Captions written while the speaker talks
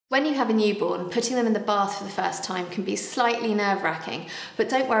When you have a newborn, putting them in the bath for the first time can be slightly nerve-wracking, but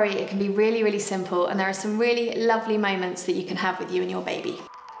don't worry, it can be really, really simple, and there are some really lovely moments that you can have with you and your baby.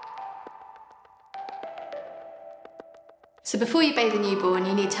 So before you bathe a newborn,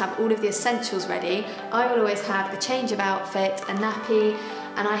 you need to have all of the essentials ready. I will always have the change of outfit, a nappy,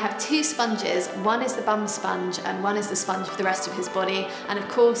 and I have 2 sponges. One is the bum sponge and one is the sponge for the rest of his body. And of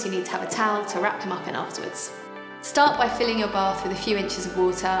course, you need to have a towel to wrap him up in afterwards. Start by filling your bath with a few inches of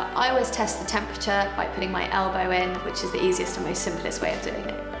water. I always test the temperature by putting my elbow in, which is the easiest and most simplest way of doing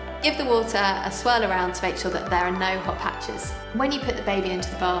it. Give the water a swirl around to make sure that there are no hot patches. When you put the baby into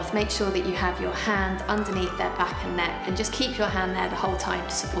the bath, make sure that you have your hand underneath their back and neck, and just keep your hand there the whole time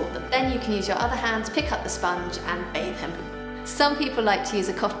to support them. Then you can use your other hand to pick up the sponge and bathe him. Some people like to use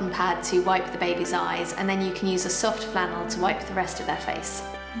a cotton pad to wipe the baby's eyes, and then you can use a soft flannel to wipe the rest of their face.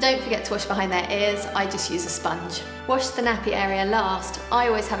 Don't forget to wash behind their ears. I just use a sponge. Wash the nappy area last. I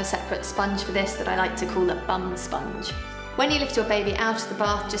always have a separate sponge for this that I like to call a bum sponge. When you lift your baby out of the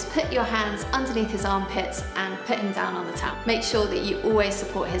bath, just put your hands underneath his armpits and put him down on the towel. Make sure that you always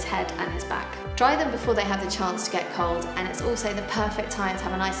support his head and his back. Dry them before they have the chance to get cold, and it's also the perfect time to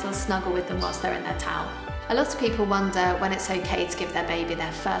have a nice little snuggle with them whilst they're in their towel. A lot of people wonder when it's okay to give their baby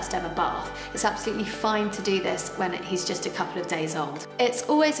their first ever bath. It's absolutely fine to do this when he's just a couple of days old. It's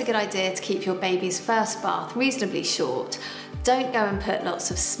always a good idea to keep your baby's first bath reasonably short. Don't go and put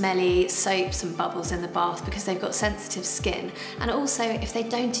lots of smelly soaps and bubbles in the bath because they've got sensitive skin. And also, if they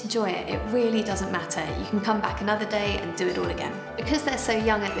don't enjoy it, it really doesn't matter. You can come back another day and do it all again. Because they're so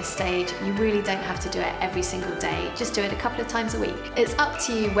young at this stage, you really don't have to do it every single day. Just do it a couple of times a week. It's up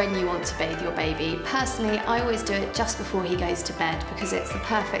to you when you want to bathe your baby. Personally, I always do it just before he goes to bed because it's the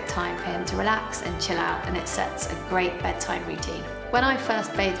perfect time for him to relax and chill out, and it sets a great bedtime routine. When I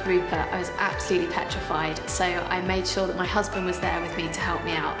first bathed Rupert, I was absolutely petrified, so I made sure that my husband was there with me to help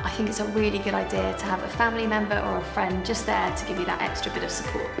me out. I think it's a really good idea to have a family member or a friend just there to give you that extra bit of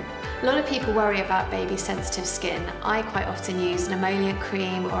support. A lot of people worry about baby sensitive skin. I quite often use an emollient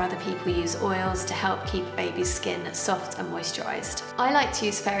cream, or other people use oils to help keep a baby's skin soft and moisturised. I like to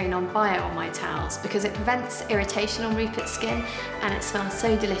use Fairy Non-Bio on my towels because it prevents irritation on Rupert's skin, and it smells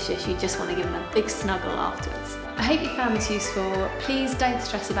so delicious you just want to give him a big snuggle afterwards. I hope you found this useful. Please don't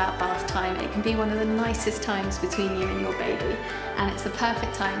stress about bath time. It can be one of the nicest times between you and your baby, and it's the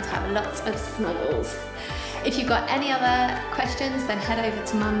perfect time to have lots of snuggles. If you've got any other questions, then head over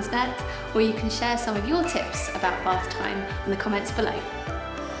to Mumsnet, or you can share some of your tips about bath time in the comments below.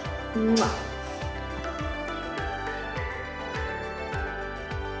 Mwah.